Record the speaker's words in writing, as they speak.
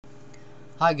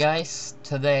Hi guys,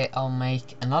 today I'll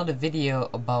make another video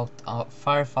about a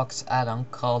Firefox add-on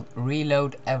called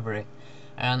ReloadEvery.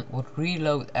 And what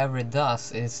ReloadEvery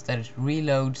does is that it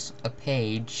reloads a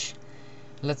page.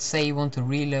 Let's say you want to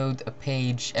reload a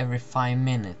page every 5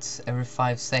 minutes, every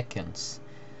 5 seconds.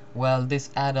 Well,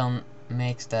 this add-on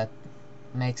makes that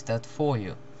for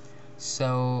you.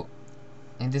 So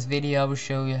in this video I will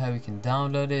show you how you can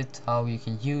download it, how you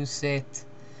can use it.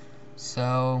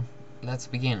 So let's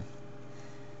begin.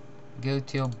 Go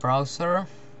to your browser,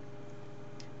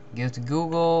 go to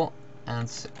Google and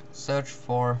search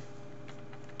for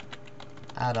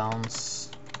Addons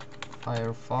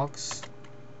Firefox.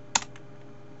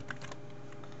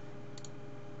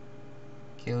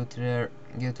 Go to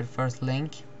the first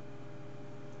link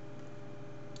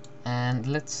and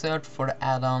let's search for the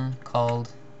add-on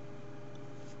called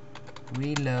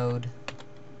ReloadEvery.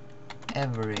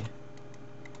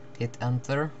 Hit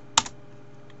enter.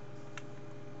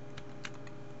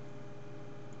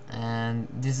 And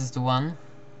this is the one.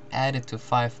 Add it to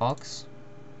Firefox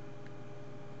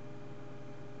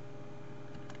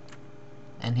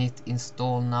and hit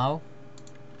install now.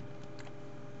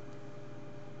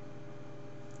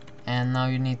 And now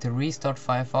you need to restart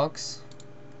Firefox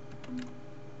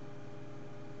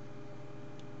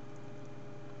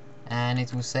and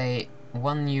it will say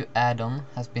one new add-on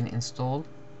has been installed.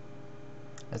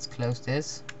 Let's close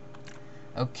this.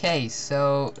 Okay,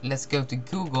 so let's go to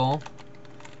Google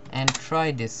and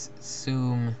try this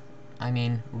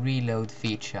reload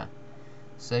feature.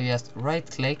 So just right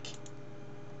click,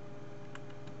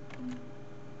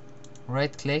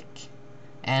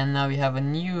 and now we have a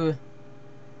new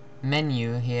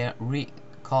menu here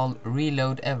called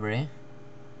ReloadEvery.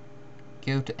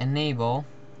 Go to enable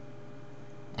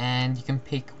and you can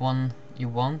pick one you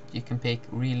want. You can pick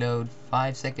reload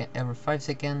every 5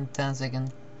 seconds, 10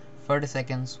 seconds, 30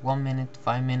 seconds, 1 minute,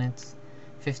 5 minutes,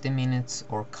 50 minutes,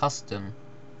 or custom.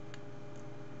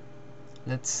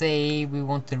 Let's say we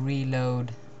want to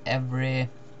reload every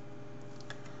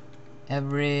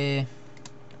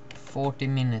 40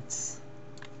 minutes.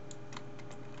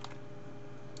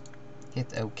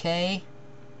 Hit OK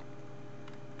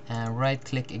and right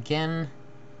click again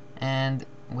and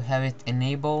we have it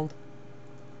enabled.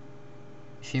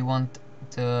 If you want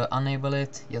to enable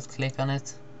it, just click on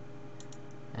it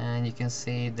and you can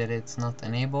see that it's not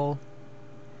enabled.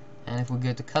 And if we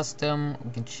go to custom,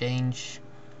 we can change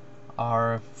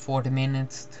our 40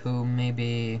 minutes to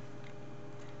maybe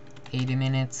 80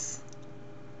 minutes.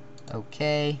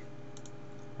 Okay,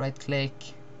 right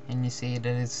click and you see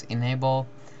that it's enabled.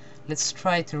 Let's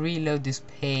try to reload this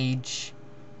page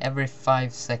every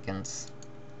 5 seconds.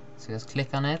 So just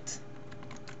click on it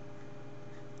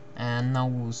and now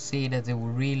we'll see that it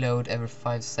will reload every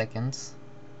 5 seconds.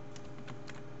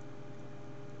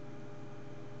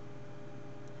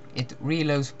 It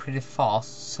reloads pretty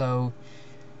fast, so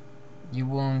you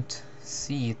won't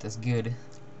see it as good.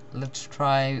 Let's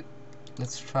try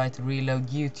to reload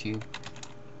YouTube.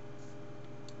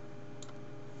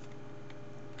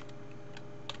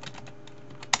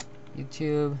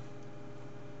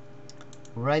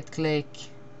 Right click,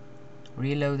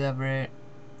 ReloadEvery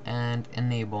and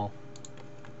enable.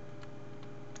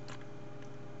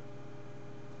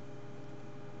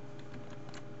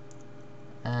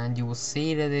 And you will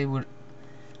see that it will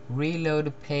reload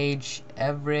a page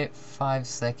every 5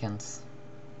 seconds.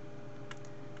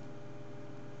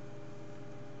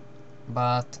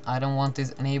 But I don't want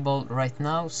this enabled right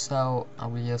now, so I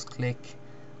will just click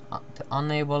to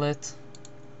enable it.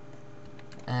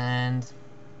 And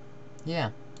yeah.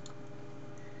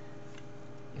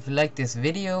 If you like this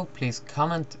video, please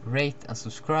comment, rate and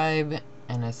subscribe,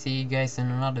 and I see you guys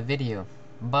in another video.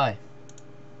 Bye.